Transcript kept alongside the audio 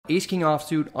ace king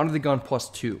offsuit, under the gun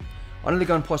 +2. Under the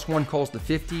gun +1 calls the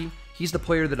 50. He's the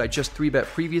player that I just 3-bet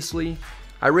previously.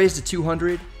 I raised to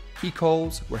 200. He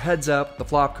calls. We're heads up. The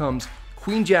flop comes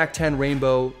queen jack 10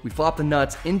 rainbow. We flop the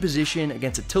nuts in position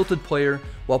against a tilted player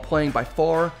while playing by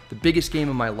far the biggest game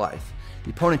of my life.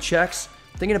 The opponent checks,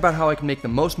 thinking about how I can make the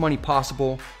most money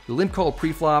possible. The limp called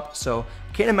pre-flop, so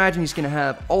I can't imagine he's going to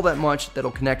have all that much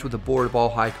that'll connect with a board of all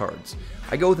high cards.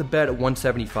 I go with a bet at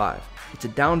 175. It's a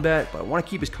down bet, but I want to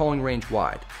keep his calling range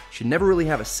wide. Should never really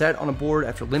have a set on a board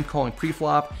after limp calling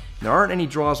pre-flop, and there aren't any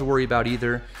draws to worry about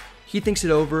either. He thinks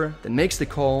it over, then makes the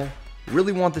call. I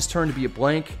really want this turn to be a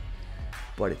blank,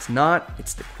 but it's not.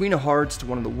 It's the queen of hearts to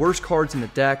one of the worst cards in the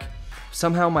deck.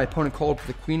 Somehow my opponent called for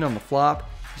the queen on the flop.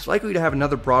 He's likely to have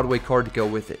another Broadway card to go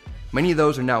with it. Many of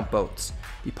those are now boats.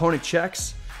 The opponent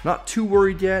checks. Not too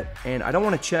worried yet, and I don't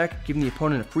want to check, giving the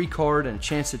opponent a free card and a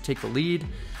chance to take the lead.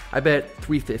 I bet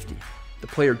 350. The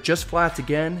player just flats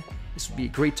again. This would be a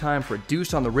great time for a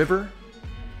deuce on the river.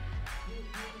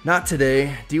 Not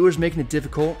today. Dealer's making it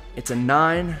difficult. It's a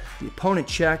 9. The opponent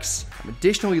checks. I'm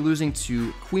additionally losing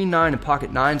to queen 9 and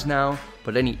pocket 9s now,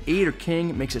 but any 8 or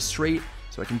king makes it straight,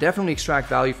 so I can definitely extract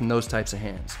value from those types of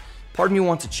hands. Part of me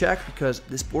wants to check because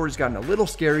this board has gotten a little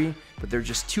scary, but there are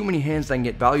just too many hands that I can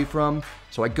get value from,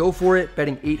 so I go for it,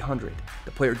 betting 800.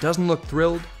 The player doesn't look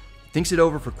thrilled. He thinks it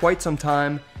over for quite some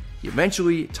time. He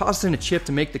eventually tosses in a chip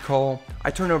to make the call. I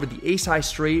turn over the ace high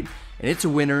straight, and it's a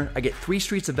winner. I get 3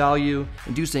 streets of value,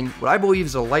 inducing what I believe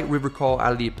is a light river call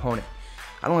out of the opponent.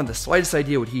 I don't have the slightest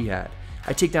idea what he had.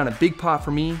 I take down a big pot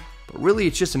for me, but really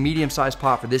it's just a medium-sized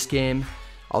pot for this game.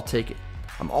 I'll take it.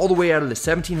 I'm all the way out of the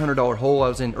 $1,700 hole I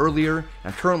was in earlier, and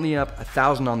I'm currently up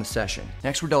 $1,000 on the session.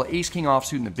 Next, we're dealt ace king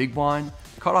offsuit in the big blind.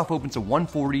 The cutoff opens to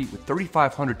 140 with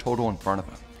 3,500 total in front of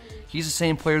him. He's the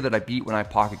same player that I beat when I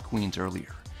pocket queens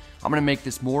earlier. I'm gonna make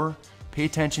this more. Pay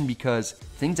attention because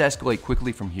things escalate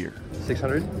quickly from here.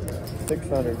 600?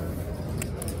 600.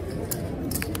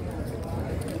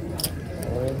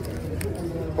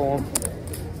 Call.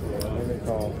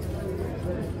 Call.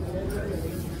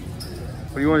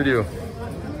 What do you want to do?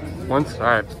 Once?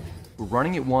 Alright. We're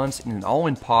running it once in an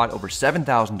all-in pot over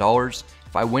 $7,000.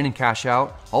 If I win and cash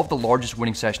out, I'll have the largest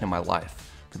winning session of my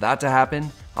life. For that to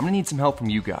happen, I'm gonna need some help from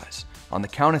you guys. On the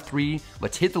count of 3,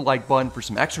 let's hit the like button for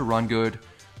some extra run good.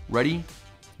 Ready?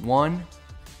 1,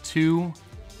 2,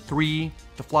 3.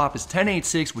 The flop is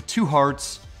 10-8-6 with 2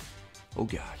 hearts. Oh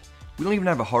god, we don't even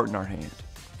have a heart in our hand.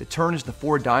 The turn is the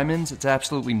 4 diamonds. It's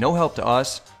absolutely no help to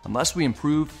us unless we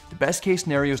improve. The best case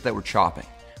scenario is that we're chopping.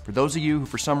 For those of you who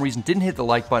for some reason didn't hit the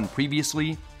like button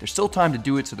previously, there's still time to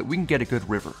do it so that we can get a good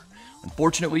river.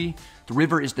 Unfortunately, the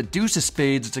river is the deuce of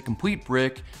spades. It's a complete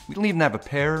brick. We don't even have a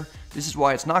pair. This is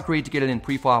why it's not great to get it in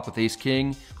pre-flop with ace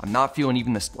king. I'm not feeling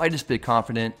even the slightest bit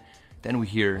confident. Then we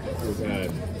hear,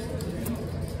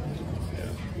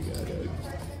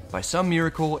 by some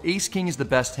miracle, ace king is the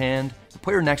best hand. The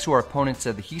player next to our opponent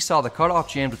said that he saw the cutoff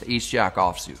jammed with ace jack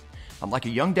offsuit. I'm like a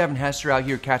young Devin Hester out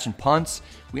here catching punts.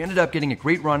 We ended up getting a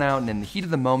great run out, and in the heat of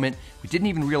the moment, we didn't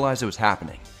even realize it was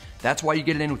happening. That's why you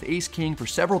get it in with ace king for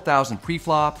several thousand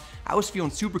pre-flop. I was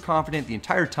feeling super confident the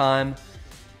entire time.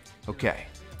 Okay,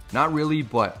 not really,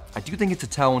 but I do think it's a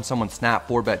tell when someone snap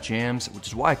 4-bet jams, which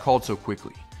is why I called so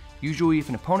quickly. Usually, if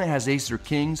an opponent has aces or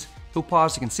kings, he'll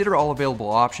pause to consider all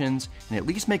available options and at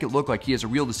least make it look like he has a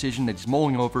real decision that he's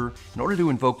mulling over in order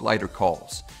to invoke lighter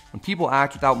calls. When people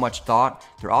act without much thought,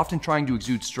 they're often trying to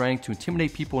exude strength to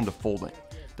intimidate people into folding.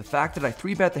 The fact that I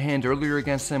 3-bet the hand earlier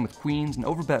against them with queens and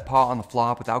overbet pot on the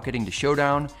flop without getting to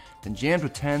showdown, then jammed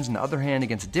with 10s in the other hand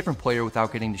against a different player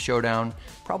without getting to showdown,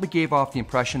 probably gave off the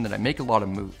impression that I make a lot of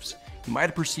moves. He might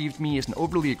have perceived me as an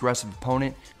overly aggressive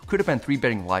opponent who could have been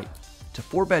 3-betting light. To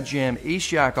 4-bet jam ace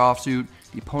jack offsuit,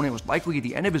 the opponent was likely at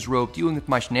the end of his rope dealing with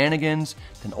my shenanigans,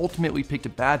 then ultimately picked a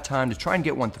bad time to try and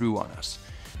get one through on us.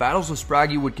 Battles with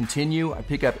Spraggy would continue. I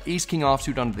pick up ace king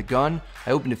offsuit under the gun.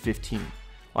 I open to 15.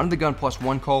 Under the gun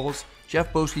 +1 calls.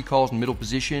 Jeff Boski calls in middle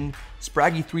position.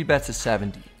 Spraggy 3-bets to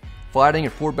 70. Flatting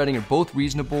and 4-betting are both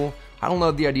reasonable. I don't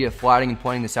love the idea of flatting and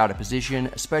playing this out of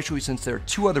position, especially since there are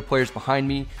 2 other players behind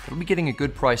me that will be getting a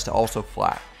good price to also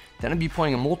flat. Then I'd be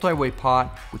playing a multi-way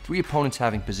pot with 3 opponents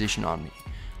having position on me.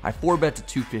 I 4-bet to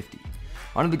 250.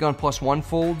 Under the gun +1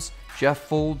 folds. Jeff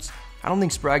folds. I don't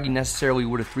think Spraggy necessarily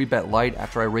would have 3-bet light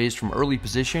after I raised from early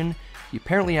position. He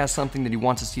apparently has something that he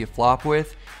wants to see a flop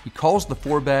with. He calls the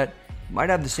 4-bet. He might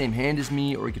have the same hand as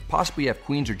me, or he could possibly have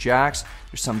queens or jacks.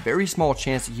 There's some very small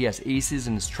chance that he has aces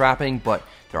and is trapping, but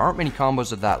there aren't many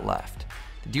combos of that left.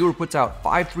 The dealer puts out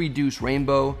 5-3 deuce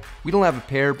rainbow. We don't have a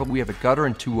pair, but we have a gutter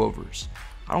and 2 overs.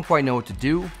 I don't quite know what to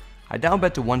do. I down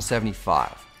bet to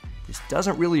 175. This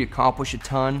doesn't really accomplish a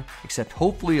ton, except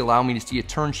hopefully allow me to see a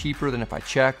turn cheaper than if I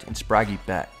checked and Spraggy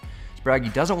bet.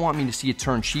 Spraggy doesn't want me to see a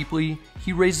turn cheaply,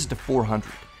 he raises to 400.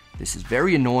 This is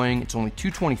very annoying, it's only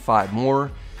 225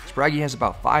 more. Spraggy has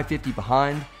about 550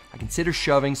 behind. I consider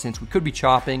shoving since we could be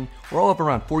chopping. We're all up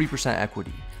around 40%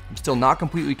 equity. I'm still not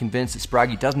completely convinced that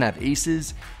Spraggy doesn't have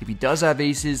aces. If he does have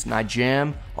aces and I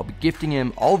jam, I'll be gifting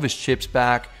him all of his chips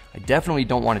back. I definitely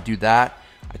don't want to do that.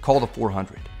 I call the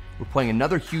 400. We're playing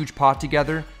another huge pot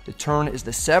together. The turn is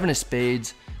the 7 of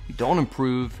spades. We don't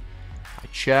improve. I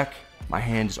check. My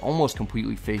hand is almost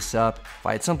completely face up. If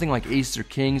I had something like aces or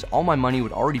kings, all my money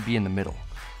would already be in the middle.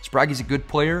 Spraggy's a good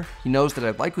player. He knows that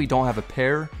I likely don't have a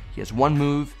pair. He has one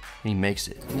move, and he makes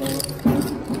it. I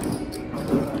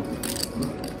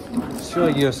just feel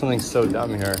like you have something so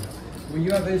dumb here. Well, you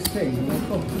have ace king.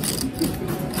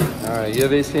 Alright, you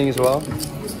have ace king as well?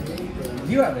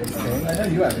 You have ace king. I know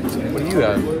you have ace king. What do you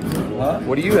have? Huh?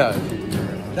 What do you have?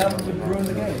 That would ruin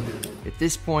the game. At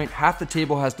this point, half the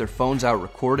table has their phones out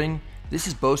recording. This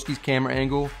is Boski's camera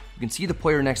angle. You can see the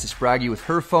player next to Spraggy with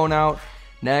her phone out.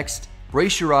 Next,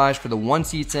 brace your eyes for the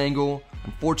 1-seats angle.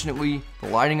 Unfortunately, the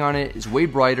lighting on it is way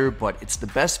brighter, but it's the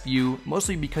best view,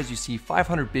 mostly because you see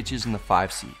 500 bitches in the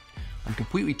 5-seat. I'm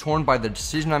completely torn by the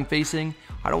decision I'm facing.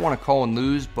 I don't want to call and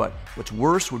lose, but what's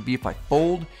worse would be if I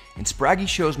fold and Spraggy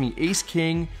shows me ace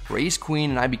king or ace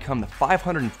queen and I become the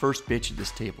 501st bitch at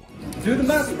this table. Do the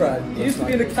math, Brad. You used to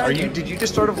be in a Did you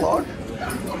just start a vlog?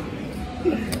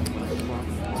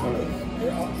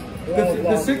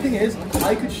 The sick thing is,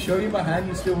 I could show you my hand,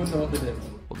 you still wouldn't know what to do.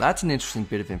 Well, that's an interesting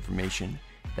bit of information.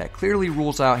 That clearly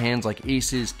rules out hands like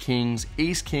aces, kings,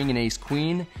 ace king, and ace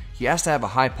queen. He has to have a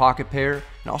high pocket pair, and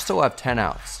I'll still have 10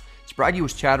 outs. Spraggy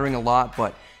was chattering a lot,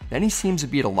 but then he seems to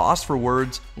be at a loss for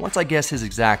words once I guess his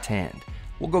exact hand.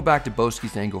 We'll go back to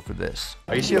Boski's angle for this.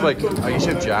 I used to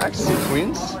have jacks,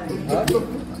 queens. You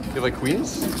have like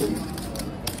queens?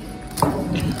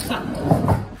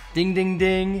 Ding, ding,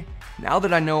 ding. Now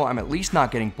that I know I'm at least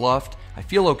not getting bluffed, I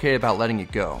feel okay about letting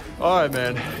it go. Alright,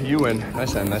 man. You win.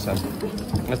 Nice hand, nice hand.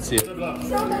 Let's see it.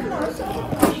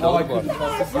 Oh, I couldn't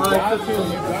possibly. I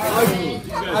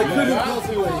couldn't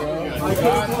possibly.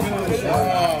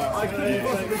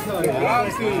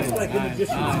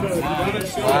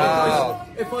 Wow.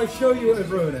 If I show you, it would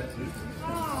ruin it.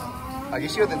 I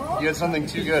guess you had something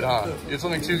too good, huh? You had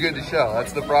something too good to show.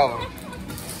 That's the problem.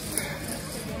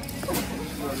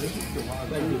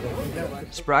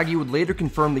 Spraggy would later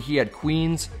confirm that he had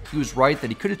queens. He was right that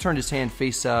he could have turned his hand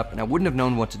face up and I wouldn't have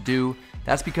known what to do.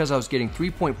 That's because I was getting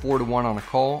 3.4 to 1 on a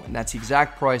call, and that's the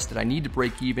exact price that I need to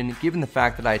break even given the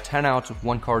fact that I had 10 outs with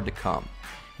 1 card to come.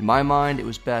 In my mind, it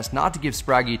was best not to give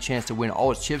Spraggy a chance to win all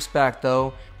his chips back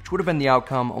though, which would have been the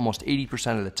outcome almost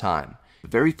 80% of the time. The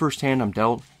very first hand I'm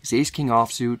dealt is ace-king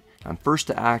offsuit, and I'm first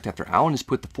to act after Alan has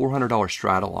put the $400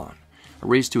 straddle on. I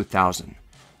raise to 1,000.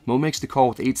 Mo makes the call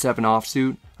with 8-7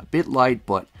 offsuit, a bit light,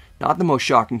 but not the most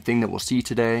shocking thing that we'll see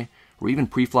today. We're even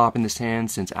pre-flop in this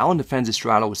hand since Alan defends his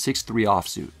straddle with 6-3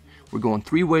 offsuit. We're going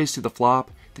 3 ways to the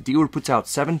flop. The dealer puts out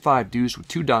 7-5 deuce with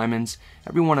 2 diamonds.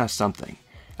 Everyone has something.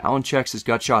 Alan checks his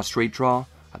gut shot straight draw.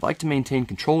 I'd like to maintain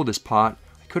control of this pot.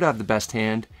 I could have the best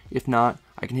hand. If not,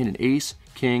 I can hit an ace,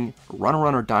 king, or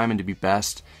runner or diamond to be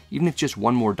best. Even if just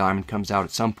one more diamond comes out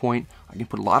at some point, I can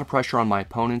put a lot of pressure on my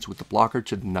opponents with the blocker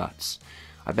to the nuts.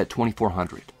 I bet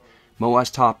 2,400. Mo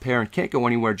has top pair and can't go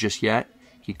anywhere just yet.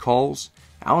 He calls.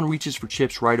 Alan reaches for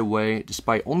chips right away,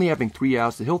 despite only having 3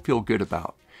 outs that he'll feel good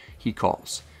about. He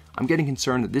calls. I'm getting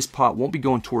concerned that this pot won't be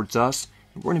going towards us,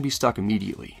 and we're going to be stuck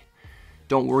immediately.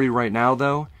 Don't worry right now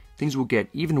though, things will get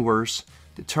even worse.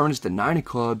 The turn is the 9 of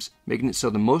clubs, making it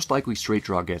so the most likely straight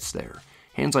draw gets there.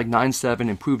 Hands like 9-7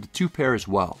 improve the 2 pair as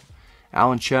well.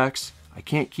 Alan checks. I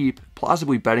can't keep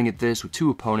plausibly betting at this with 2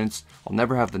 opponents. I'll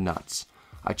never have the nuts.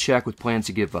 I check with plans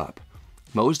to give up.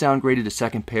 Mo's downgraded to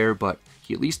second pair, but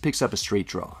he at least picks up a straight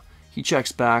draw. He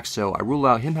checks back, so I rule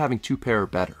out him having 2 pair or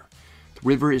better. The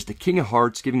river is the king of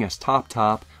hearts, giving us top.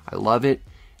 I love it.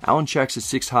 Alan checks his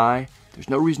 6 high. There's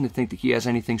no reason to think that he has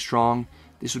anything strong.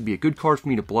 This would be a good card for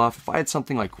me to bluff if I had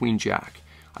something like queen jack.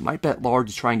 I might bet large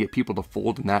to try and get people to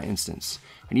fold in that instance.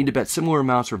 I need to bet similar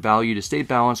amounts for value to stay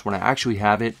balanced when I actually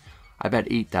have it. I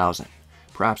bet 8,000.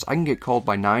 Perhaps I can get called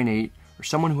by 9-8 or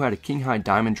someone who had a king high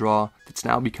diamond draw that's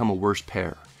now become a worse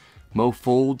pair. Mo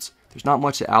folds. There's not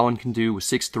much that Alan can do with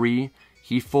 6-3.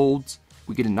 He folds.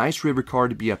 We get a nice river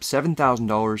card to be up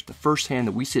 $7,000 the first hand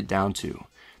that we sit down to.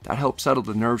 That helps settle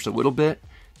the nerves a little bit.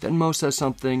 Then Mo says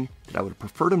something that I would have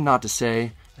preferred him not to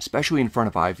say, especially in front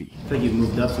of Ivy. I feel like you've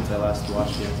moved up since I last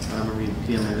watched you. I don't remember you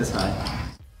feeling this high.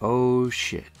 Oh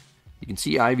shit. You can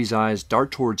see Ivy's eyes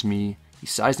dart towards me.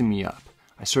 He's sizing me up.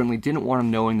 I certainly didn't want him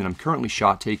knowing that I'm currently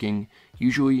shot taking.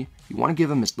 Usually, you want to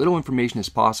give him as little information as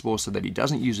possible so that he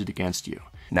doesn't use it against you.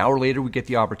 An hour later, we get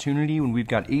the opportunity when we've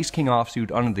got ace-king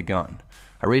offsuit under the gun.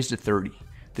 I raised to 30.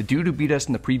 The dude who beat us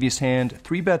in the previous hand,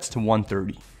 3 bets to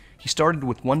 130. He started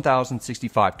with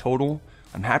 1,065 total.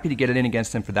 I'm happy to get it in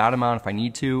against him for that amount if I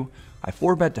need to. I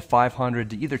 4-bet to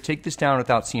 500 to either take this down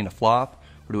without seeing a flop,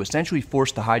 or to essentially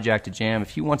force the hijack to jam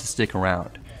if he wants to stick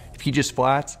around. If he just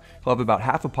flats, he'll have about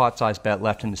half a pot-sized bet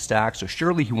left in the stack, so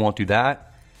surely he won't do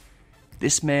that.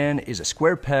 This man is a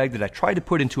square peg that I tried to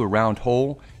put into a round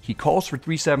hole. He calls for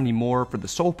 370 more for the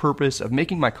sole purpose of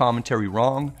making my commentary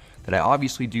wrong that I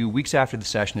obviously do weeks after the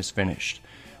session is finished.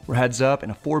 We're heads up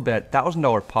in a 4-bet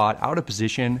 $1,000 pot out of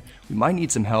position. We might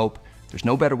need some help. There's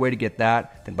no better way to get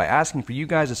that than by asking for you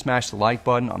guys to smash the like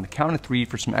button on the count of 3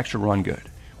 for some extra run good.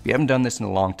 We haven't done this in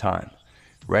a long time.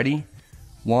 Ready?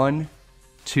 1,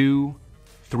 2,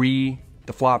 3.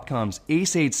 The flop comes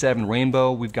ace-8-7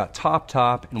 rainbow. We've got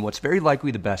top, and what's very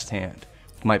likely the best hand.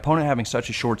 With my opponent having such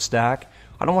a short stack,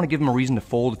 I don't want to give him a reason to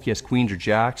fold if he has queens or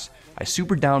jacks. I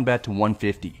super down bet to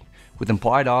 150. With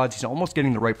implied odds, he's almost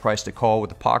getting the right price to call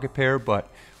with a pocket pair, but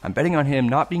I'm betting on him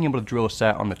not being able to drill a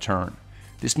set on the turn.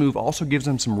 This move also gives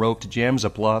him some rope to jam as a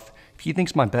bluff if he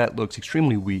thinks my bet looks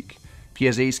extremely weak. If he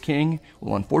has ace-king,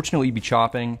 we'll unfortunately be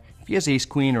chopping. If he has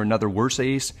ace-queen or another worse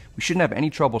ace, we shouldn't have any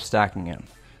trouble stacking him.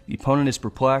 The opponent is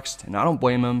perplexed, and I don't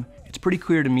blame him. It's pretty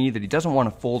clear to me that he doesn't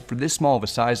want to fold for this small of a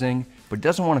sizing, but he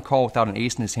doesn't want to call without an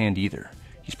ace in his hand either.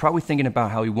 He's probably thinking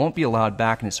about how he won't be allowed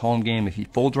back in his home game if he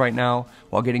folds right now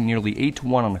while getting nearly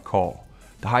 8-1 on the call.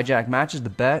 The hijack matches the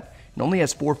bet and only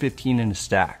has 415 in his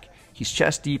stack. He's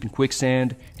chest deep in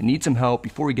quicksand and needs some help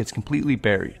before he gets completely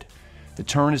buried. The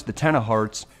turn is the 10 of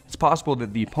hearts. It's possible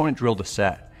that the opponent drilled a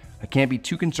set. I can't be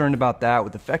too concerned about that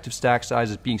with effective stack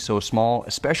sizes being so small,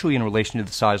 especially in relation to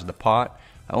the size of the pot.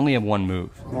 I only have one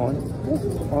move.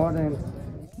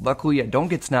 Luckily, I don't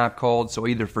get snap called, so I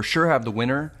either for sure have the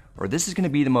winner, or this is going to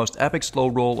be the most epic slow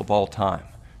roll of all time.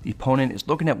 The opponent is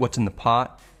looking at what's in the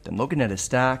pot, then looking at his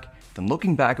stack, then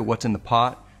looking back at what's in the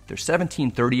pot. There's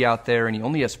 1730 out there and he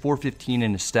only has 415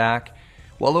 in his stack.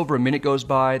 Well over a minute goes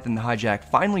by, then the hijack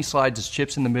finally slides his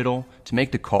chips in the middle to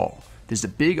make the call. This is a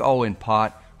big all-in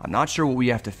pot. I'm not sure what we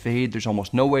have to fade. There's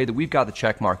almost no way that we've got the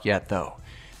check mark yet though.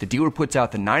 The dealer puts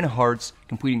out the 9 of hearts,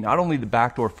 completing not only the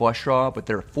backdoor flush draw, but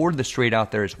there are 4 to the straight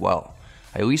out there as well.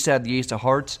 I at least add the ace of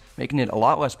hearts, making it a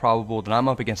lot less probable that I'm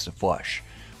up against a flush.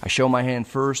 I show my hand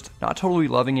first, not totally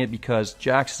loving it because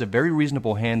jacks is a very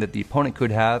reasonable hand that the opponent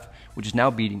could have, which is now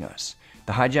beating us.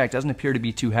 The hijack doesn't appear to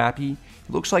be too happy.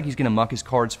 It looks like he's going to muck his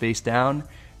cards face down.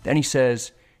 Then he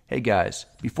says, "Hey guys,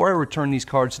 before I return these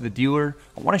cards to the dealer,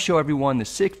 I want to show everyone the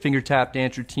sick finger tap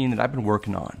dance routine that I've been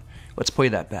working on. Let's play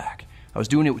that back. I was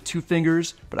doing it with 2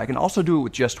 fingers, but I can also do it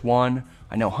with just 1.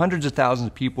 I know hundreds of thousands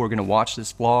of people are going to watch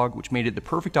this vlog, which made it the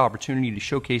perfect opportunity to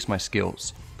showcase my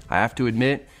skills. I have to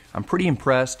admit, I'm pretty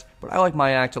impressed, but I like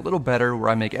my act a little better where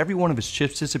I make every one of his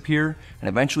chips disappear and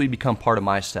eventually become part of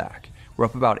my stack. We're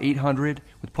up about 800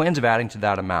 with plans of adding to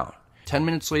that amount. 10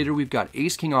 minutes later, we've got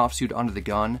ace-king offsuit under the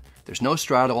gun. There's no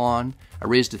straddle on. I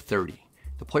raised to 30.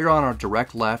 The player on our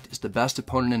direct left is the best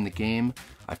opponent in the game.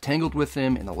 I've tangled with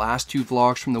him in the last 2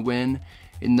 vlogs from the win.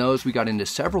 In those, we got into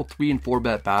several 3 and 4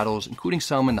 bet battles, including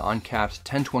some in the uncapped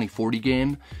 10-20-40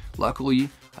 game. Luckily,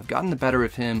 I've gotten the better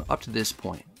of him up to this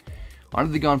point.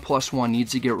 Under the gun +1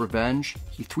 needs to get revenge.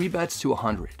 He 3 bets to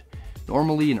 100.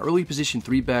 Normally, an early position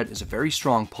 3 bet is a very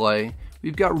strong play.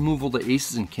 We've got removal to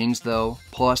aces and kings though.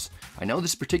 Plus, I know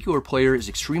this particular player is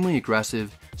extremely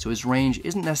aggressive, so his range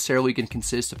isn't necessarily going to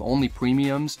consist of only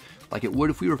premiums like it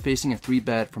would if we were facing a 3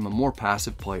 bet from a more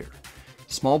passive player.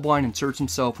 Small blind inserts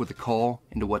himself with a call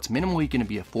into what's minimally going to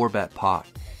be a 4 bet pot.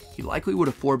 He likely would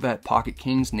have 4 bet pocket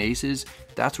kings and aces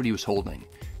if that's what he was holding.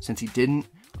 Since he didn't,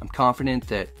 I'm confident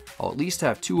that I'll at least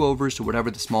have 2 overs to whatever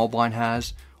the small blind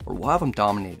has, or we'll have him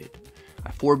dominated.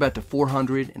 I 4 bet to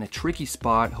 400 in a tricky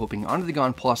spot, hoping under the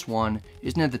gun +1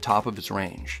 isn't at the top of his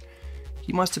range.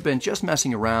 He must have been just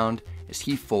messing around as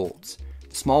he folds.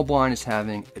 The small blind is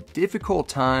having a difficult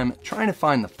time trying to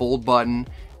find the fold button.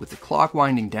 With the clock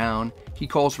winding down, he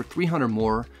calls for 300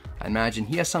 more. I imagine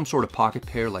he has some sort of pocket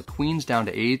pair like queens down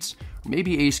to 8s, or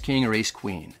maybe ace-king or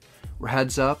ace-queen. We're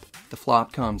heads up, the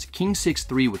flop comes king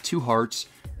 6-3 with 2 hearts.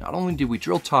 Not only did we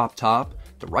drill top,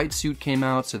 the right suit came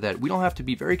out so that we don't have to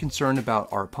be very concerned about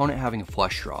our opponent having a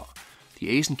flush draw. The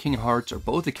ace and king of hearts are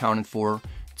both accounted for.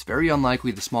 It's very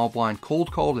unlikely the small blind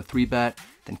cold called a 3 bet,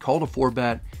 then called a 4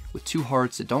 bet with 2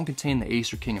 hearts that don't contain the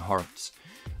ace or king of hearts.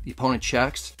 The opponent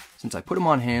checks. Since I put him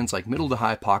on hands like middle to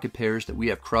high pocket pairs that we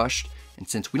have crushed, and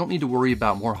since we don't need to worry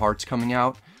about more hearts coming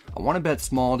out, I want to bet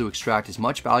small to extract as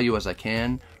much value as I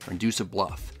can or induce a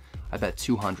bluff. I bet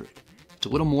 200. It's a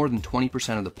little more than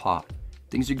 20% of the pot.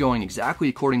 Things are going exactly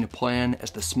according to plan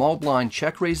as the small blind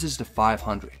check raises to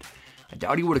 500. I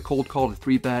doubt he would have cold called a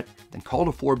 3-bet, then called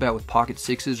a 4-bet with pocket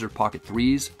 6s or pocket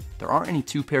 3s. There aren't any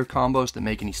 2-pair combos that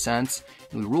make any sense,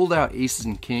 and we ruled out aces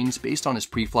and kings based on his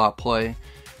pre-flop play.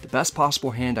 The best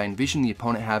possible hand I envision the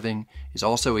opponent having is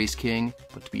also ace-king,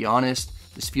 but to be honest,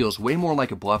 this feels way more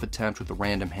like a bluff attempt with a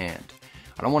random hand.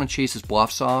 I don't want to chase his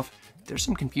bluffs off. There's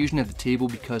some confusion at the table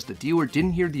because the dealer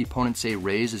didn't hear the opponent say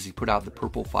raise as he put out the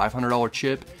purple $500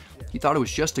 chip. He thought it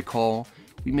was just a call.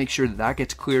 We make sure that that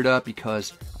gets cleared up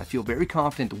because I feel very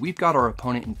confident that we've got our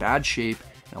opponent in bad shape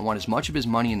and I want as much of his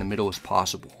money in the middle as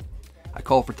possible. I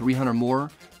call for 300 more.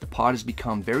 The pot has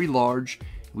become very large.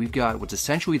 We've got what's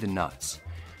essentially the nuts.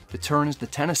 The turn is the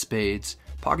 10 of spades.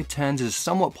 Pocket 10s is a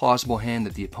somewhat plausible hand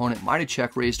that the opponent might have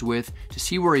check raised with to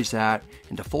see where he's at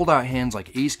and to fold out hands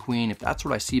like ace queen if that's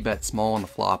what I see bet small on the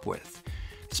flop with.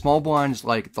 The small blind is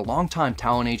like the longtime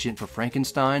talent agent for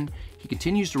Frankenstein. He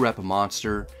continues to rep a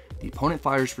monster. The opponent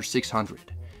fires for 600.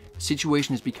 The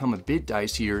situation has become a bit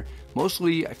dicier.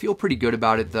 Mostly I feel pretty good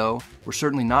about it though. We're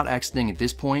certainly not exiting at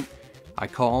this point. I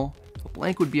call. A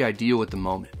blank would be ideal at the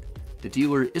moment. The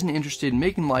dealer isn't interested in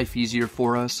making life easier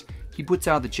for us. He puts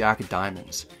out the jack of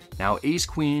diamonds. Now ace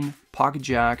queen, pocket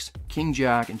jacks, king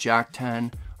jack, and jack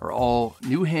 10 are all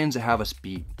new hands that have us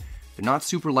beat. They're not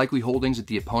super likely holdings that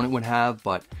the opponent would have,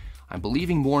 but I'm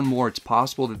believing more and more it's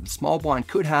possible that the small blind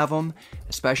could have them,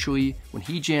 especially when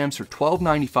he jams for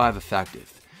 $12.95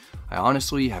 effective. I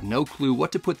honestly have no clue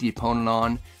what to put the opponent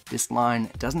on. This line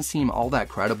doesn't seem all that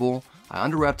credible. I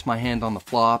under-repped my hand on the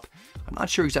flop. I'm not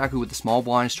sure exactly what the small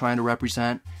blind is trying to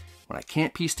represent. When I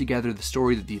can't piece together the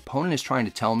story that the opponent is trying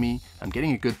to tell me, I'm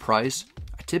getting a good price,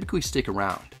 I typically stick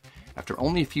around. After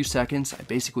only a few seconds, I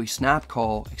basically snap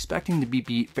call, expecting to be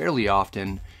beat fairly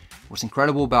often. What's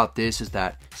incredible about this is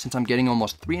that since I'm getting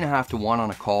almost 3.5 to 1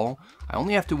 on a call, I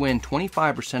only have to win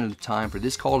 25% of the time for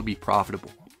this call to be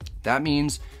profitable. That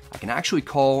means I can actually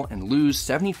call and lose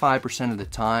 75% of the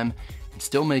time and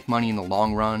still make money in the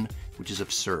long run, which is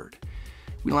absurd.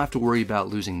 We don't have to worry about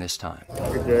losing this time.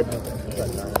 You're good.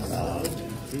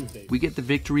 We get the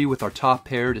victory with our top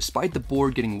pair despite the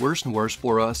board getting worse and worse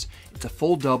for us. It's a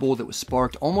full double that was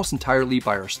sparked almost entirely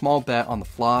by our small bet on the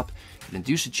flop that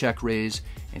induced a check raise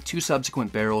and 2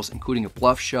 subsequent barrels, including a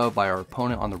bluff shove by our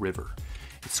opponent on the river.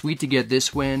 It's sweet to get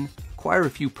this win, acquire a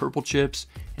few purple chips,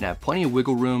 and have plenty of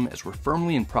wiggle room as we're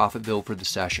firmly in Profitville for the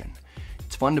session.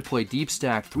 It's fun to play deep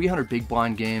stack 300 big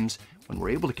blind games when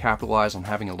we're able to capitalize on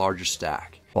having a larger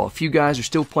stack. While a few guys are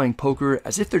still playing poker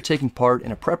as if they're taking part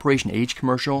in a Preparation H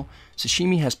commercial,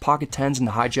 Sashimi has pocket 10s in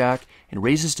the hijack and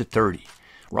raises to 30.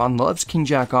 Ron loves King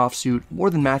Jack offsuit more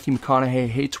than Matthew McConaughey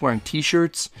hates wearing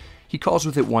t-shirts. He calls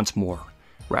with it once more.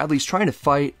 Radley's trying to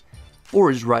fight, or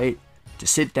is right, to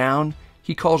sit down.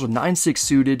 He calls with 9-6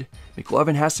 suited.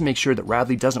 McLovin has to make sure that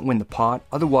Radley doesn't win the pot,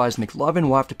 otherwise McLovin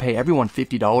will have to pay everyone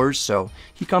 $50, so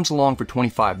he comes along for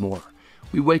 25 more.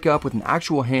 We wake up with an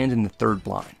actual hand in the third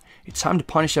blind. It's time to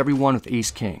punish everyone with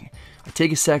ace-king. I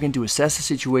take a second to assess the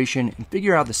situation and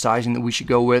figure out the sizing that we should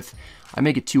go with. I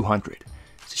make it 200.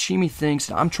 Sashimi thinks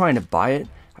that I'm trying to buy it.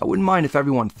 I wouldn't mind if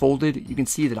everyone folded. You can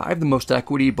see that I have the most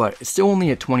equity, but it's still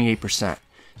only at 28%.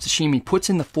 Sashimi puts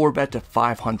in the 4-bet to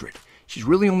 500. She's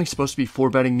really only supposed to be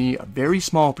 4-betting me a very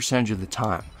small percentage of the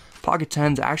time. Pocket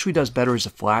 10s actually does better as a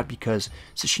flat because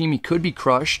Sashimi could be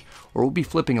crushed or will be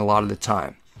flipping a lot of the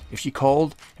time. If she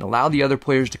called and allowed the other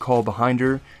players to call behind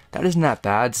her, that isn't that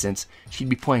bad since she'd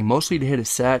be playing mostly to hit a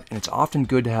set, and it's often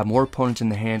good to have more opponents in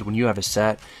the hand when you have a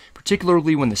set,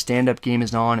 particularly when the stand-up game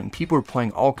is on and people are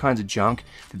playing all kinds of junk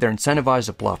that they're incentivized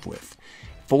to bluff with.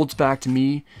 It folds back to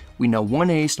me. We know 1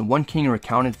 ace and 1 king are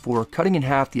accounted for, cutting in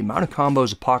half the amount of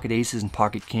combos of pocket aces and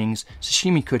pocket kings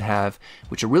Sashimi could have,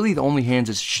 which are really the only hands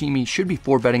that Sashimi should be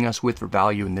 4-betting us with for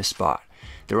value in this spot.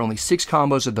 There are only 6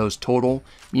 combos of those total.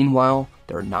 Meanwhile,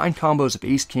 there are 9 combos of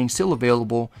ace-king still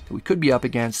available that we could be up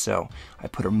against, so I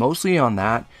put her mostly on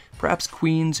that, perhaps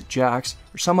queens, jacks,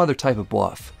 or some other type of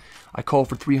bluff. I call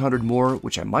for 300 more,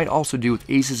 which I might also do with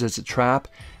aces as a trap,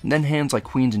 and then hands like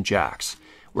queens and jacks.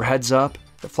 We're heads up,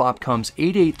 the flop comes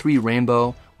 8-8-3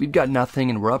 rainbow, we've got nothing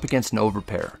and we're up against an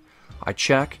overpair. I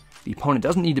check, the opponent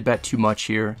doesn't need to bet too much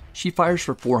here, she fires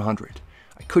for 400.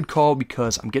 I could call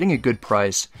because I'm getting a good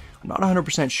price. I'm not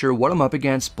 100% sure what I'm up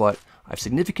against, but I've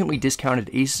significantly discounted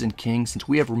aces and kings since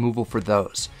we have removal for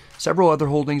those. Several other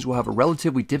holdings will have a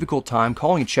relatively difficult time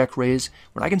calling a check raise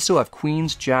when I can still have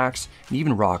queens, jacks, and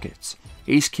even rockets.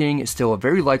 Ace-king is still a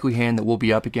very likely hand that we'll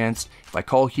be up against. If I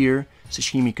call here,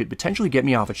 Sashimi could potentially get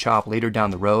me off a chop later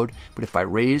down the road, but if I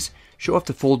raise, she'll have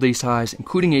to fold ace-highs,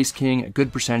 including ace-king, a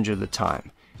good percentage of the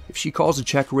time. If she calls a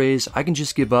check raise, I can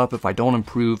just give up if I don't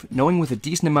improve, knowing with a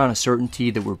decent amount of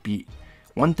certainty that we're beat.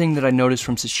 One thing that I noticed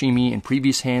from Sashimi in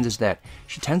previous hands is that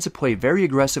she tends to play very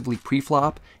aggressively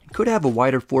pre-flop and could have a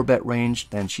wider 4-bet range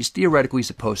than she's theoretically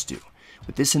supposed to.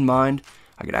 With this in mind,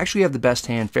 I could actually have the best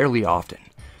hand fairly often.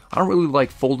 I don't really like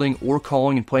folding or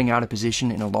calling and playing out of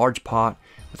position in a large pot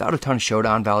without a ton of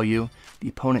showdown value. The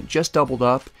opponent just doubled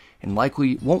up and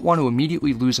likely won't want to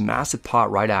immediately lose a massive pot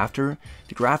right after.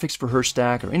 The graphics for her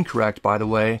stack are incorrect, by the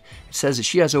way. It says that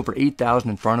she has over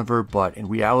 8,000 in front of her, but in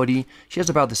reality, she has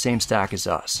about the same stack as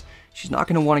us. She's not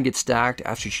going to want to get stacked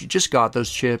after she just got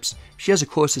those chips. If she has a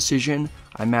close decision,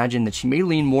 I imagine that she may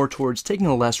lean more towards taking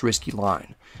a less risky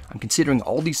line. I'm considering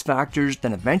all these factors,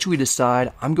 then eventually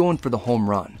decide I'm going for the home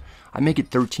run. I make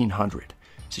it 1,300.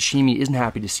 Sashimi isn't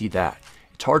happy to see that.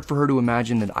 It's hard for her to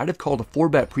imagine that I'd have called a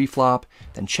 4-bet pre-flop,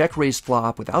 then check raise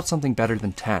flop without something better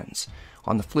than 10s.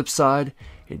 On the flip side,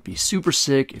 it'd be super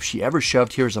sick if she ever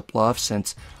shoved here as a bluff,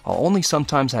 since I'll only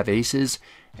sometimes have aces,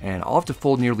 and I'll have to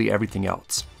fold nearly everything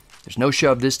else. There's no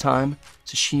shove this time.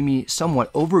 Sashimi somewhat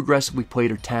over-aggressively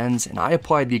played her 10s, and I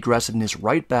applied the aggressiveness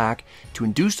right back to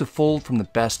induce a fold from the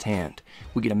best hand.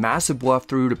 We get a massive bluff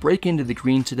through to break into the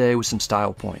green today with some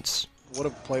style points. What a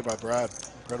play by Brad.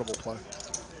 Incredible play.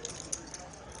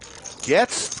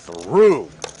 Gets through.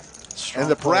 Strong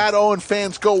And the play. Brad Owen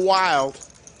fans go wild.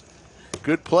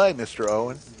 Good play, Mr.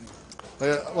 Owen.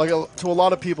 To a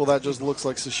lot of people, that just looks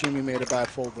like Sashimi made a bad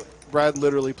fold, but Brad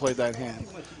literally played that hand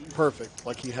perfect,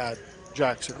 like he had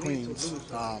jacks or queens,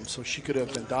 so she could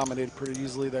have been dominated pretty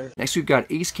easily there. Next we've got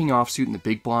ace-king offsuit in the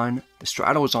big blind. The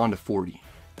straddle is on to 40.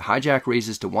 The hijack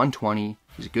raises to 120.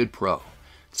 He's a good pro.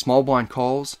 The small blind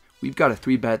calls. We've got to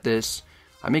 3-bet this.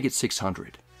 I make it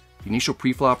 600. The initial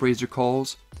pre-flop raiser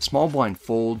calls. The small blind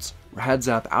folds. We're heads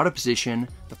up, out of position.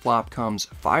 The flop comes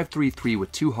 5-3-3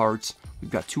 with 2 hearts.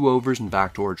 We've got 2 overs and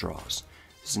backdoor draws.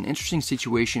 This is an interesting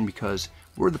situation because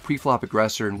we're the pre-flop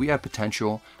aggressor and we have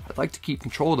potential. I'd like to keep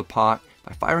control of the pot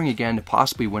by firing again to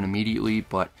possibly win immediately,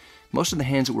 but most of the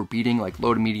hands that we're beating, like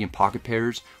low to medium pocket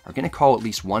pairs, are going to call at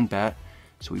least 1 bet,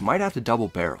 so we might have to double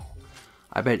barrel.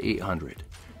 I bet 800.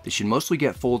 This should mostly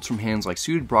get folds from hands like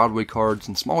suited Broadway cards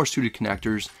and smaller suited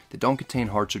connectors that don't contain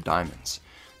hearts or diamonds.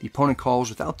 The opponent calls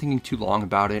without thinking too long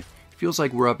about it. It feels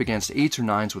like we're up against 8s or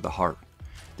 9s with a heart.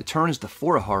 The turn is the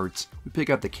 4 of hearts. We pick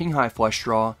up the king high flush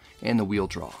draw and the wheel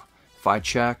draw. If I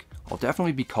check, I'll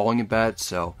definitely be calling a bet,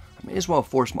 so I may as well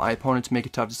force my opponent to make a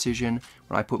tough decision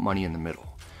when I put money in the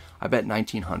middle. I bet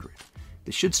 1900.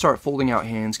 This should start folding out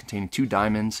hands containing 2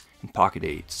 diamonds and pocket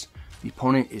 8s. The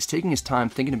opponent is taking his time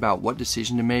thinking about what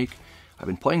decision to make. I've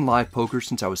been playing live poker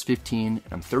since I was 15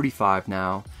 and I'm 35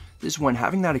 now. This is when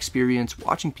having that experience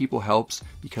watching people helps,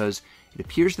 because it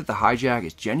appears that the hijack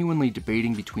is genuinely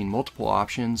debating between multiple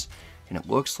options and it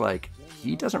looks like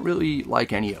he doesn't really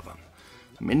like any of them.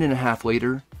 A minute and a half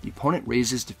later, the opponent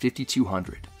raises to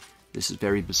 5200. This is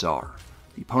very bizarre.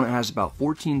 The opponent has about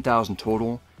 14,000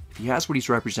 total. If he has what he's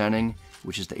representing,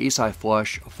 which is the ace-high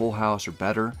flush, a full house, or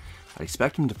better, I'd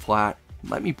expect him to flat and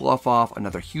let me bluff off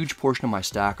another huge portion of my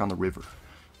stack on the river.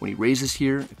 When he raises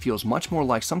here, it feels much more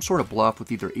like some sort of bluff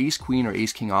with either ace-queen or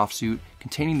ace-king offsuit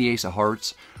containing the ace of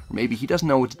hearts, or maybe he doesn't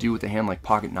know what to do with a hand like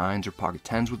pocket 9s or pocket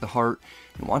 10s with the heart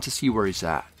and wants to see where he's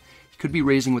at. He could be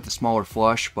raising with a smaller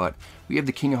flush, but we have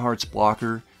the king of hearts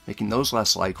blocker, making those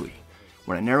less likely.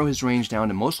 When I narrow his range down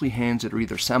to mostly hands that are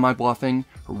either semi-bluffing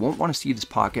or won't want to see this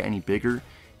pocket any bigger,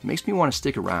 it makes me want to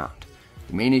stick around.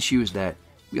 The main issue is that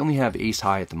we only have ace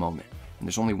high at the moment, and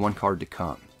there's only 1 card to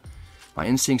come. My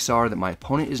instincts are that my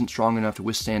opponent isn't strong enough to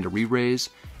withstand a re-raise.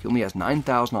 He only has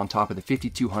 9,000 on top of the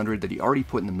 5,200 that he already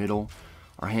put in the middle.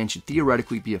 Our hand should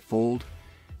theoretically be a fold.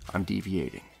 I'm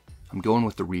deviating. I'm going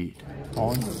with the read.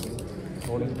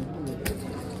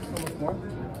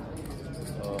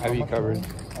 Have you covered?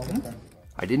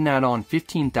 I didn't add on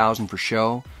 15,000 for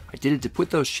show. I did it to put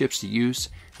those chips to use,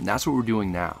 and that's what we're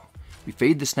doing now. We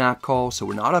fade the snap call, so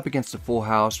we're not up against a full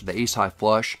house or the ace-high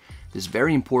flush. This is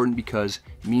very important because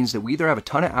it means that we either have a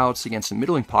ton of outs against a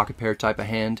middling pocket pair type of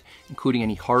hand, including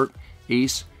any heart,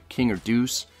 ace, king, or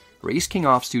deuce, or ace-king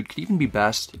offsuit could even be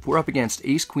best if we're up against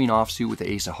ace-queen offsuit with the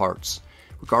ace of hearts.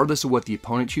 Regardless of what the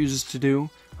opponent chooses to do,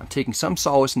 I'm taking some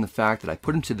solace in the fact that I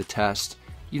put him to the test.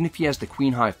 Even if he has the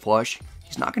queen-high flush,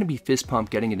 he's not going to be fist pump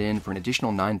getting it in for an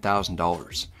additional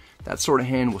 $9,000. that sort of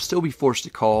hand will still be forced to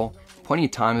call. Plenty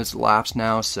of time has elapsed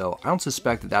now, so I don't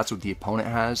suspect that that's what the opponent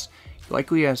has. He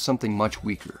likely has something much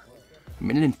weaker. A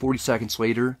minute and 40 seconds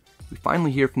later, we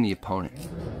finally hear from the opponent.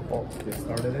 They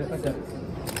started it,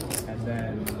 and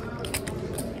then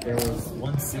there was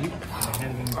one seat.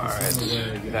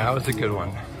 Alright, that was a good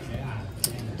one.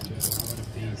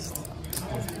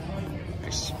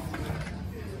 Nice.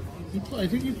 I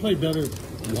think you play better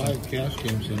live cash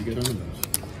games than tournaments.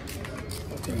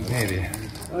 Maybe.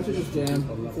 I should just jam,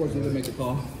 force you to make the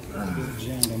call.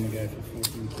 Jammed on the guy for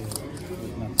 14 kills.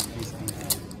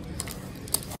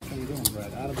 How you doing,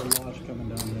 Brad? Out of the lodge, coming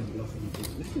down there,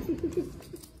 bluffing.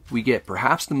 We get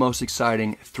perhaps the most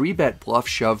exciting 3-bet bluff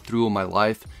shove through of my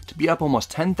life to be up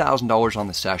almost $10,000 on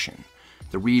the session.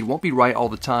 The read won't be right all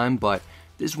the time, but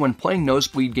this is when playing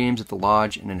nosebleed games at the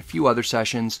lodge and in a few other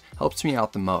sessions helps me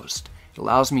out the most. It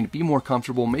allows me to be more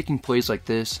comfortable making plays like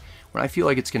this when I feel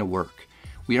like it's going to work.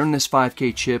 We earned this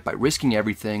 5K chip by risking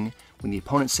everything. When the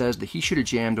opponent says that he should have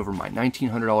jammed over my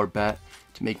 $1,900 bet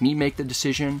to make me make the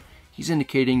decision, he's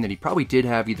indicating that he probably did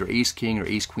have either ace-king or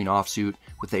ace-queen offsuit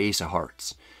with the ace of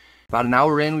hearts. About an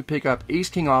hour in, we pick up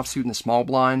ace-king offsuit in the small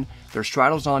blind. There are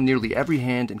straddles on nearly every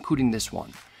hand, including this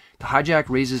one. The hijack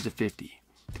raises to 50.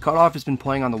 The cutoff has been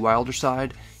playing on the wilder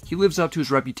side. He lives up to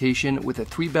his reputation with a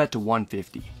 3-bet to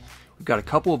 150. We've got a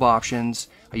couple of options.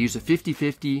 I use a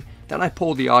 50-50, then I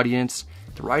poll the audience.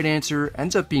 The right answer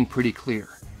ends up being pretty clear.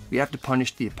 We have to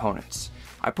punish the opponents.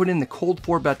 I put in the cold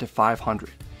 4-bet to 500.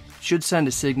 It should send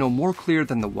a signal more clear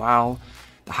than the wow.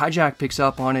 The hijack picks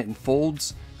up on it and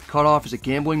folds. The cutoff is a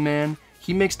gambling man.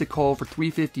 He makes the call for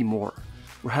 350 more.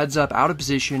 We're heads up out of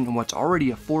position in what's already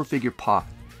a 4-figure pot.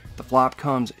 The flop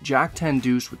comes Jack 10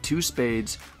 deuce with 2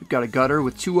 spades. We've got a gutter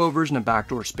with 2 overs and a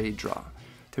backdoor spade draw.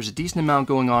 There's a decent amount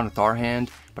going on with our hand,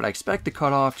 but I expect the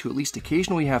cutoff to at least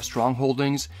occasionally have strong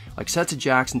holdings, like sets of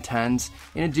jacks and 10s,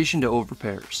 in addition to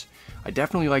overpairs. I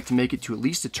definitely like to make it to at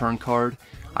least a turn card.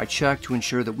 I check to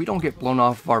ensure that we don't get blown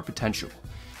off of our potential.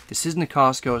 This isn't a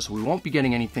Costco, so we won't be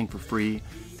getting anything for free.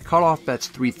 The cutoff bet's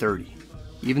 330.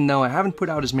 Even though I haven't put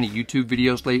out as many YouTube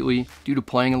videos lately due to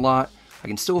playing a lot, I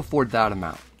can still afford that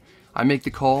amount. I make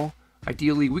the call.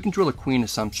 Ideally, we can drill a queen of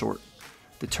some sort.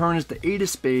 The turn is the 8 of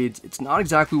spades. It's not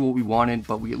exactly what we wanted,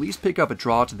 but we at least pick up a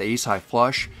draw to the ace-high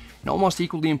flush, and almost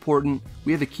equally important,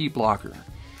 we have a key blocker.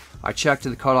 I check to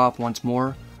the cutoff once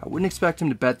more. I wouldn't expect him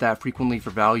to bet that frequently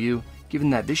for value, given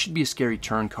that this should be a scary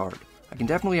turn card. I can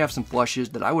definitely have some flushes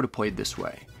that I would have played this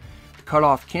way. The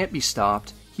cutoff can't be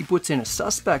stopped. He puts in a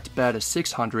suspect bet of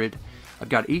 600. I've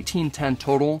got 18-10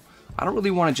 total. I don't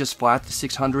really want to just flat the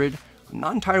 600. I'm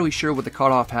not entirely sure what the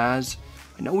cutoff has.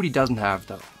 I know what he doesn't have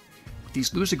though. With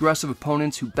these loose aggressive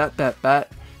opponents who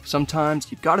bet,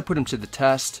 sometimes you've got to put them to the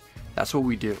test. That's what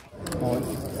we do.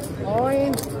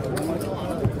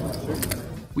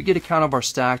 We get a count of our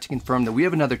stack to confirm that we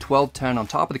have another 12-10 on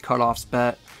top of the cutoff's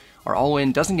bet. Our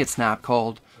all-in doesn't get snap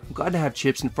called. I'm glad to have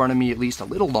chips in front of me at least a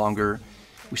little longer.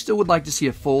 We still would like to see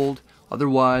a fold.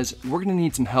 Otherwise, we're going to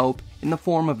need some help in the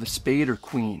form of a spade or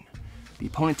queen. The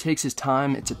opponent takes his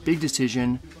time. It's a big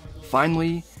decision.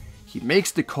 Finally, he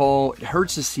makes the call. It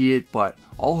hurts to see it, but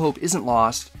all hope isn't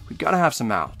lost. We've got to have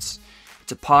some outs.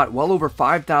 It's a pot well over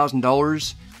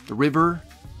 $5,000. The river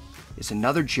is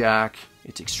another jack.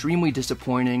 It's extremely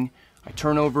disappointing. I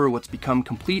turn over what's become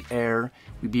complete air.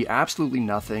 We beat absolutely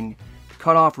nothing. The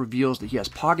cutoff reveals that he has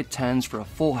pocket 10s for a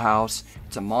full house.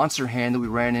 It's a monster hand that we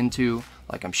ran into,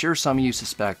 like I'm sure some of you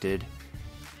suspected.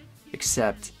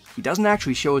 Except he doesn't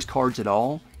actually show his cards at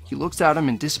all. He looks at them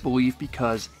in disbelief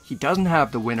because he doesn't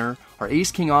have the winner. Our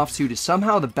ace-king offsuit is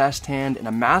somehow the best hand and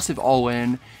a massive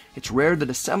all-in. It's rare that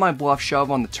a semi-bluff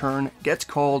shove on the turn gets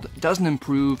called, doesn't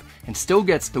improve, and still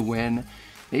gets the win.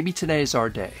 Maybe today is our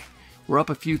day. We're up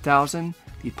a few thousand.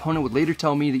 The opponent would later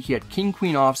tell me that he had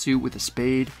king-queen offsuit with a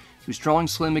spade. He was drawing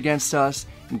slim against us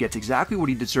and gets exactly what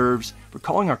he deserves for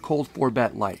calling our cold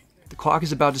 4-bet light. The clock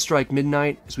is about to strike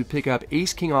midnight as we pick up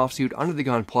ace-king offsuit under the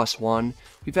gun +1.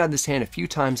 We've had this hand a few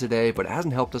times today, but it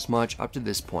hasn't helped us much up to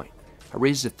this point. I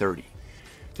raise it to 30.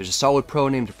 There's a solid pro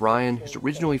named Brian who's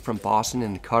originally from Boston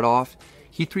in the cutoff.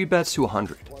 He 3-bets to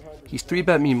 100. He's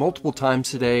 3-bet me multiple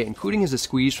times today, including as a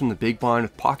squeeze from the big blind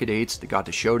with pocket 8s that got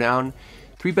to showdown.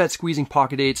 3-bet squeezing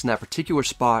pocket 8s in that particular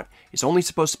spot is only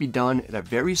supposed to be done at a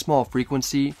very small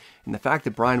frequency, and the fact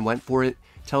that Brian went for it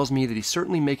tells me that he's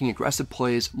certainly making aggressive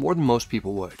plays more than most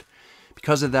people would.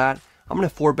 Because of that, I'm going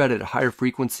to 4-bet at a higher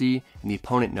frequency, and the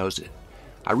opponent knows it.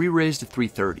 I re-raised to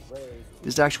 330.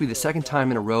 This is actually the second time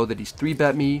in a row that he's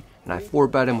 3-bet me, and I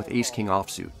 4-bet him with ace-king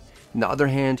offsuit. On the other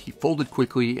hand, he folded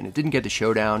quickly, and it didn't get to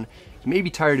showdown. He may be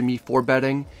tired of me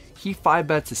 4-betting. He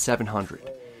 5-bets to 700.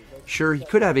 Sure, he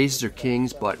could have aces or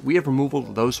kings, but we have removal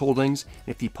of those holdings, and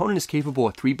if the opponent is capable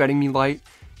of 3-betting me light,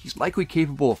 he's likely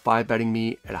capable of 5-betting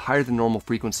me at a higher than normal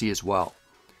frequency as well.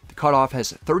 The cutoff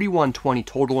has 31-20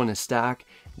 total in his stack,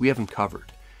 and we have him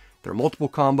covered. There are multiple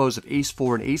combos of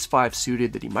ace-4 and ace-5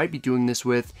 suited that he might be doing this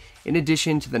with, in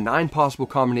addition to the 9 possible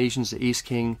combinations of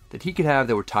ace-king that he could have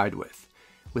that we're tied with.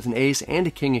 With an ace and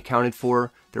a king accounted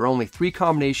for, there are only 3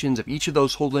 combinations of each of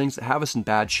those holdings that have us in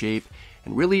bad shape,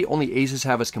 and really only aces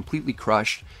have us completely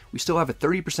crushed. We still have a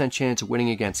 30% chance of winning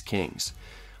against kings.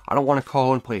 I don't want to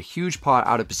call and play a huge pot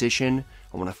out of position.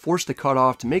 I want to force the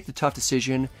cutoff to make the tough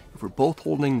decision if we're both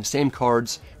holding the same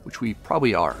cards, which we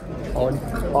probably are. On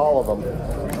all of them.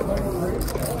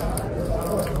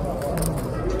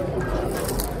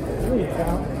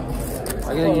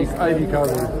 I think you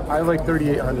covered. I have like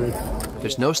 3,800.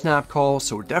 There's no snap call,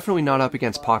 so we're definitely not up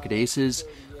against pocket aces.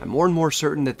 I'm more and more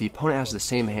certain that the opponent has the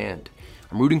same hand.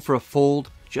 I'm rooting for a fold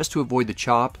just to avoid the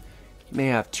chop. He may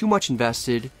have too much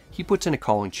invested. He puts in a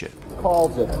calling chip.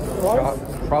 Calls it.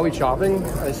 Probably chopping,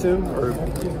 I assume, or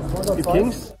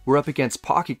kings? We're up against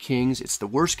pocket kings. It's the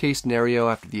worst case scenario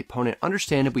after the opponent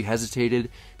understandably hesitated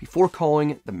before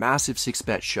calling the massive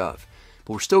 6-bet shove.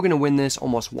 But we're still going to win this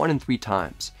almost 1 in 3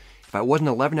 times. If I wasn't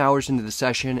 11 hours into the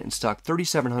session and stuck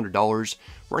 $3,700,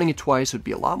 running it twice would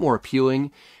be a lot more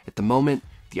appealing. At the moment,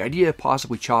 the idea of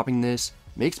possibly chopping this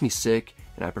makes me sick,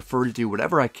 and I prefer to do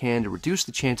whatever I can to reduce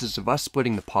the chances of us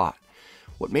splitting the pot.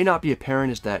 What may not be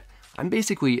apparent is that I'm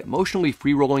basically emotionally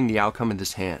free-rolling the outcome of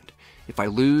this hand. If I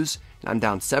lose and I'm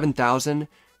down 7,000,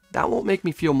 that won't make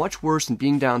me feel much worse than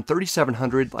being down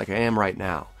 3,700 like I am right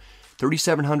now.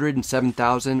 3,700 and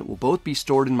 7,000 will both be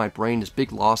stored in my brain as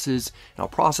big losses, and I'll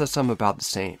process them about the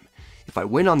same. If I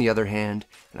win on the other hand,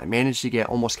 and I manage to get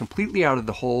almost completely out of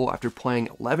the hole after playing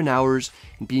 11 hours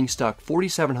and being stuck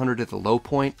 4,700 at the low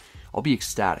point, I'll be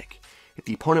ecstatic. If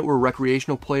the opponent were a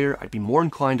recreational player, I'd be more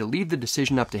inclined to leave the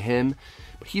decision up to him,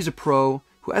 but he's a pro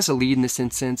who has a lead in this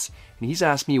instance, and he's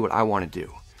asked me what I want to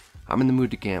do. I'm in the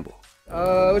mood to gamble.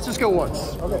 Let's just go once.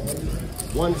 Okay.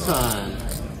 One time.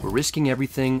 We're risking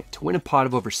everything to win a pot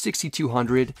of over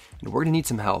 6,200, and we're going to need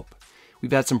some help.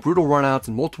 We've had some brutal runouts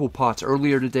and multiple pots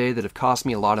earlier today that have cost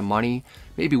me a lot of money.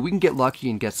 Maybe we can get lucky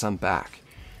and get some back.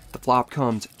 The flop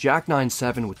comes Jack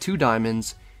 9-7 with 2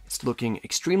 diamonds. It's looking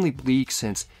extremely bleak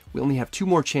since we only have 2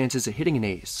 more chances of hitting an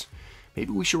ace.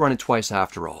 Maybe we should run it twice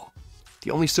after all.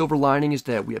 The only silver lining is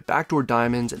that we have backdoor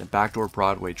diamonds and a backdoor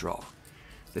Broadway draw.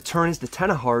 The turn is the 10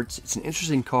 of hearts. It's an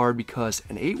interesting card because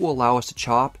an 8 will allow us to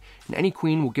chop, and any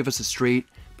queen will give us a straight,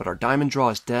 but our diamond draw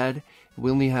is dead, and we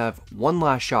only have 1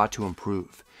 last shot to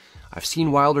improve. I've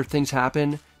seen wilder things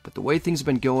happen, but the way things have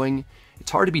been going,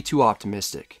 it's hard to be too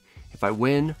optimistic. If I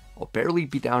win, I'll barely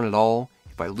be down at all.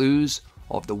 If I lose,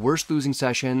 I'll have the worst losing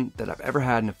session that I've ever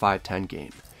had in a 5-10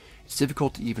 game. It's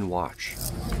difficult to even watch.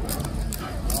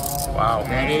 Wow.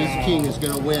 That ace-king is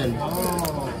going to win.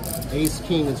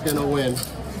 Ace-king is going to win.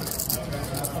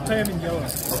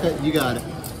 Okay, you got it.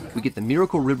 We get the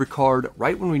Miracle River card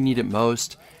right when we need it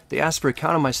most. They ask for a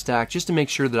count on my stack just to make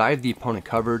sure that I have the opponent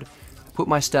covered. I put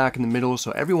my stack in the middle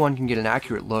so everyone can get an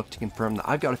accurate look to confirm that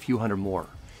I've got a few hundred more.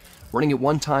 Running it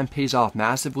one time pays off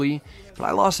massively, but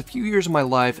I lost a few years of my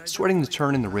life sweating the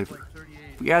turn in the river.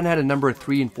 If we hadn't had a number of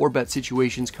 3 and 4-bet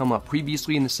situations come up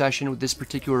previously in the session with this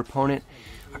particular opponent,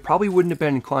 I probably wouldn't have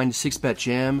been inclined to 6-bet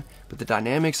jam, but the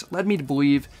dynamics led me to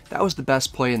believe that was the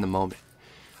best play in the moment.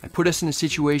 I put us in a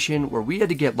situation where we had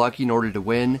to get lucky in order to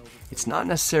win. It's not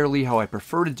necessarily how I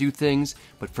prefer to do things,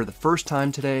 but for the first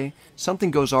time today, something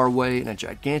goes our way in a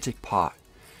gigantic pot.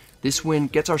 This win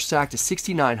gets our stack to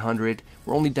 6,900,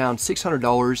 we're only down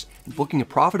 $600, and booking a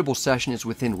profitable session is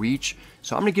within reach,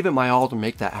 so I'm going to give it my all to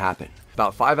make that happen.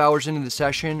 About 5 hours into the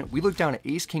session, we look down at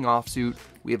Ace-King offsuit,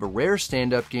 we have a rare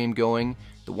stand-up game going,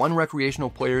 the one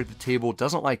recreational player at the table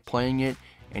doesn't like playing it,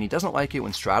 and he doesn't like it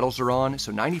when straddles are on,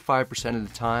 so 95% of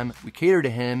the time, we cater to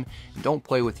him and don't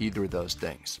play with either of those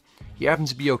things. He happens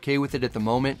to be okay with it at the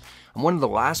moment. I'm one of the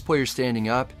last players standing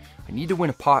up. I need to win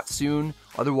a pot soon,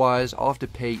 otherwise I'll have to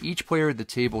pay each player at the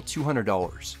table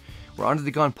 $200. We're under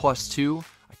the gun +2.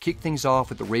 I kick things off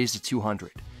with a raise to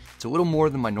 200. It's a little more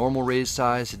than my normal raise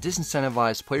size to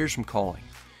disincentivize players from calling.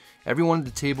 Everyone at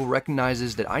the table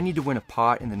recognizes that I need to win a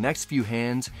pot in the next few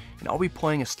hands, and I'll be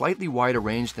playing a slightly wider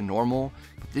range than normal,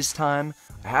 but this time,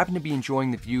 I happen to be enjoying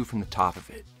the view from the top of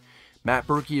it. Matt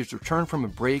Berkey has returned from a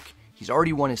break. He's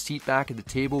already won his seat back at the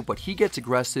table, but he gets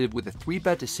aggressive with a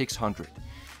 3-bet to 600.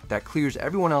 That clears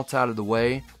everyone else out of the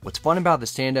way. What's fun about the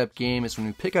stand-up game is when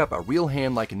we pick up a real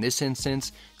hand like in this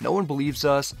instance, no one believes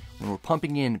us when we're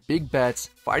pumping in big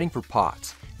bets, fighting for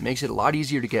pots. It makes it a lot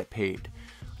easier to get paid.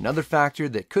 Another factor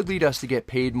that could lead us to get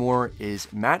paid more is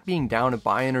Matt being down a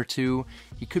buy-in or two.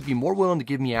 He could be more willing to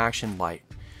give me action light.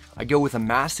 I go with a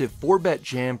massive 4-bet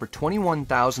jam for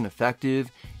 21,000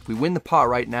 effective. If we win the pot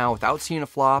right now without seeing a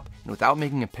flop and without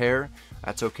making a pair,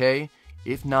 that's okay.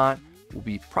 If not, we'll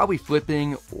be probably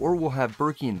flipping or we'll have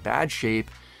Berkey in bad shape.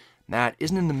 Matt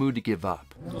isn't in the mood to give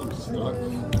up.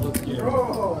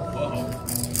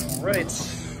 Right.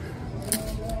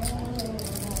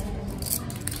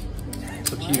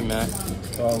 It's up to you, Matt.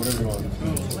 Whatever you want.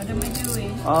 What am I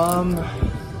doing?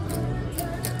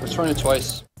 Let's run it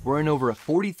twice. We're in over a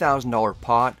 $40,000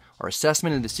 pot. Our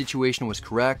assessment of the situation was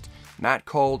correct. Matt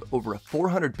called over a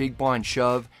 400 big blind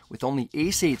shove with only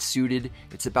ace-8 suited.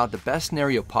 It's about the best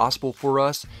scenario possible for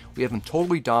us. We have him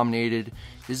totally dominated.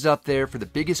 This is up there for the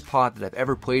biggest pot that I've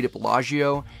ever played at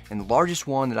Bellagio and the largest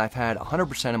one that I've had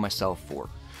 100% of myself for.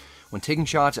 When taking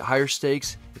shots at higher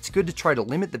stakes, it's good to try to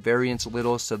limit the variance a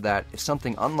little so that if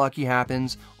something unlucky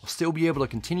happens, I'll still be able to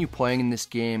continue playing in this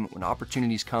game when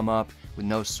opportunities come up with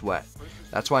no sweat.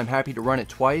 That's why I'm happy to run it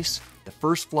twice. The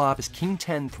first flop is King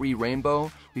 10-3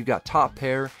 Rainbow. We've got top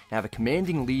pair and have a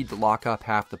commanding lead to lock up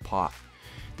half the pot.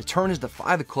 The turn is the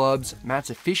 5 of clubs. Matt's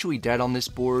officially dead on this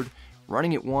board.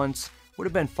 Running it once would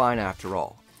have been fine after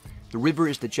all. The river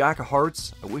is the Jack of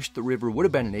Hearts. I wish the river would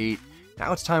have been an 8.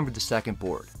 Now it's time for the second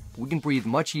board. We can breathe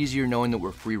much easier knowing that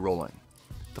we're free rolling.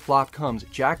 The flop comes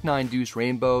Jack 9 Deuce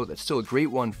Rainbow. That's still a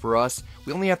great one for us.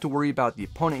 We only have to worry about the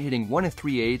opponent hitting 1 of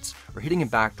 3 8s or hitting a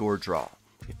backdoor draw.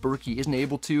 If Berkey isn't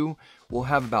able to, we'll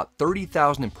have about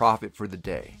 30,000 in profit for the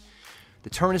day. The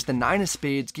turn is the 9 of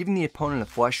spades, giving the opponent a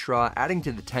flush draw, adding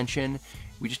to the tension.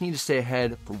 We just need to stay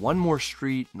ahead for one more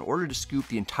street in order to scoop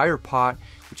the entire pot,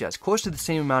 which has close to the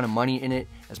same amount of money in it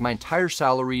as my entire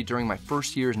salary during my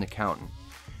first year as an accountant.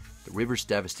 The river's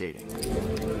devastating.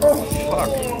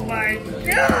 Oh my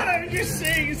god, I'm just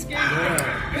saying it's getting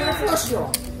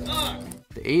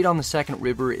The 8 on the second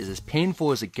river is as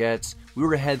painful as it gets. We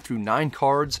were ahead through 9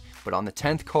 cards, but on the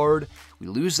 10th card, we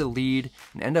lose the lead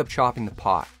and end up chopping the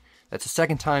pot. That's the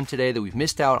second time today that we've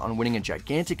missed out on winning a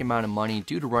gigantic amount of money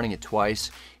due to running it twice.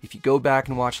 If you go back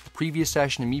and watch the previous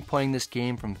session of me playing this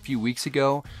game from a few weeks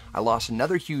ago, I lost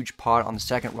another huge pot on the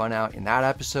second run out in that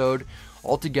episode.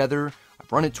 Altogether,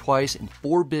 I've run it twice in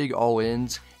 4 big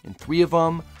all-ins. In 3 of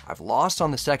them, I've lost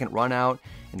on the second run out,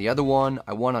 and the other one,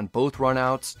 I won on both run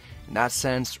outs. In that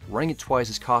sense, running it twice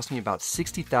has cost me about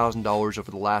 $60,000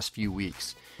 over the last few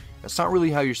weeks. That's not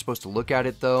really how you're supposed to look at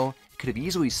it though. It could have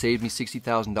easily saved me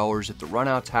 $60,000 if the run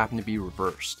outs happened to be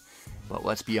reversed. But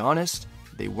let's be honest,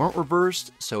 they weren't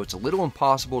reversed, so it's a little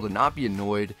impossible to not be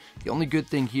annoyed. The only good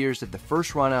thing here is that the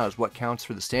first run out is what counts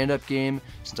for the stand-up game.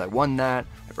 Since I won that,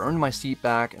 I've earned my seat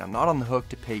back, and I'm not on the hook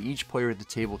to pay each player at the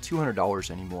table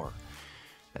 $200 anymore.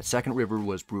 That second river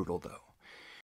was brutal though.